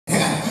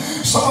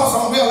Some of us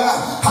don't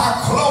realize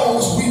how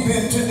close we've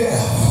been to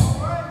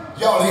death.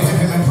 Y'all ain't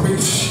hearing me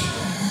preach.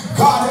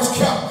 God has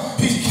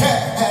he's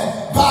kept,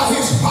 and by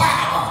his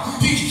power,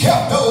 he's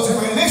kept those in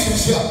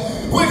relationship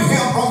with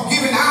him from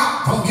giving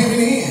out, from giving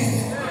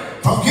in,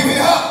 from giving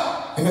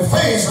up in the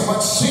face of what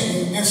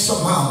seemed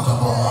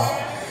insurmountable.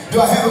 Do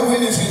I have a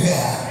witness in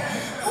there?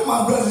 Oh,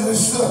 my brothers and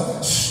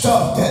sisters,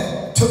 stuff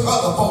that took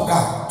other folk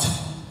out,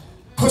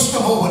 pushed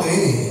them over the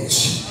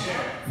edge.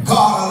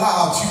 God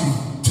allowed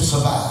you to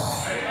survive.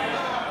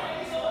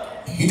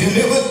 He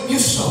delivered your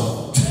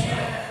soul,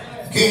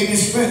 gave you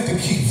strength to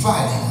keep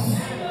fighting,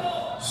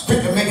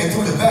 strength to make it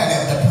through the valley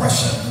of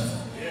depression,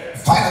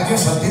 fight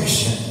against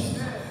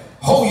addiction,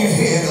 hold your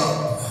head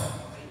up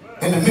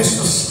in the midst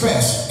of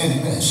stress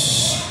and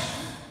mess.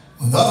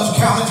 When others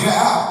counted you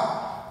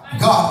out,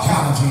 God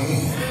counted you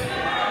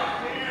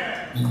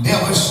in. The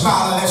devil is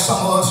smiling at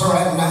some of us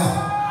right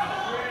now.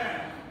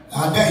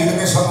 I dare you to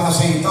look at somebody and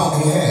say, he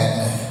thought he had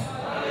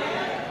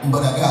me,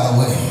 but I got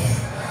away.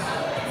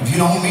 If you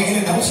don't mean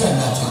it, don't say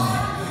nothing.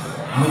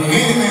 When the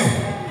enemy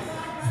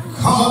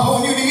come up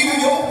on you to eat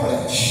of your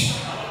flesh,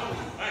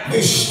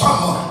 they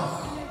stumbled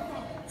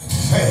and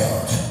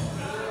failed.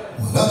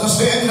 When others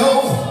said no,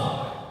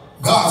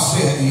 God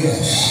said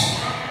yes.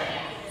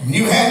 When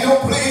you had no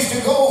place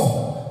to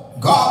go,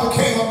 God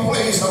became a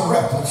place of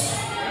refuge.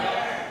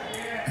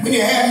 When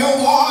you had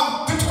no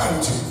one to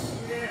turn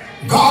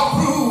to,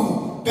 God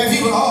proved that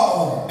he was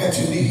all that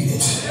you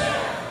needed.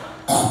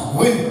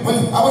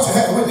 When I wish I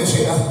had a witness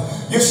here,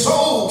 your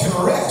soul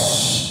can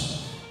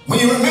rest when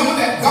you remember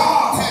that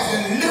God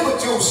has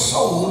delivered your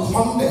soul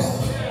from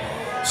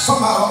death.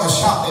 Somebody ought to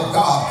shout that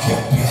God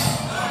kept you.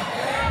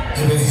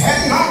 If it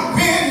had not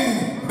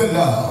been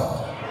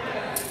beloved,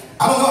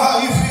 I don't know how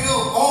you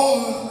feel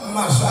on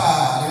my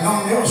side and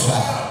on your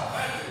side.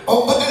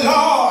 Oh, but the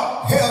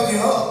Lord held you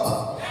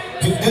up.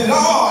 The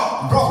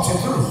Lord brought you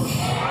through.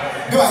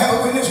 Do I have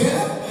a witness here?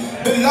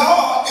 The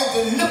Lord is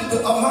the lifter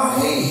of my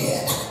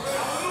head.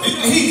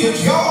 He's a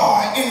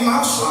joy in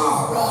my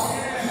sorrow.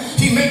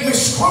 He makes me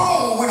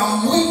strong when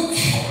I'm weak.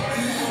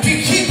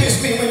 He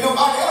keeps me when no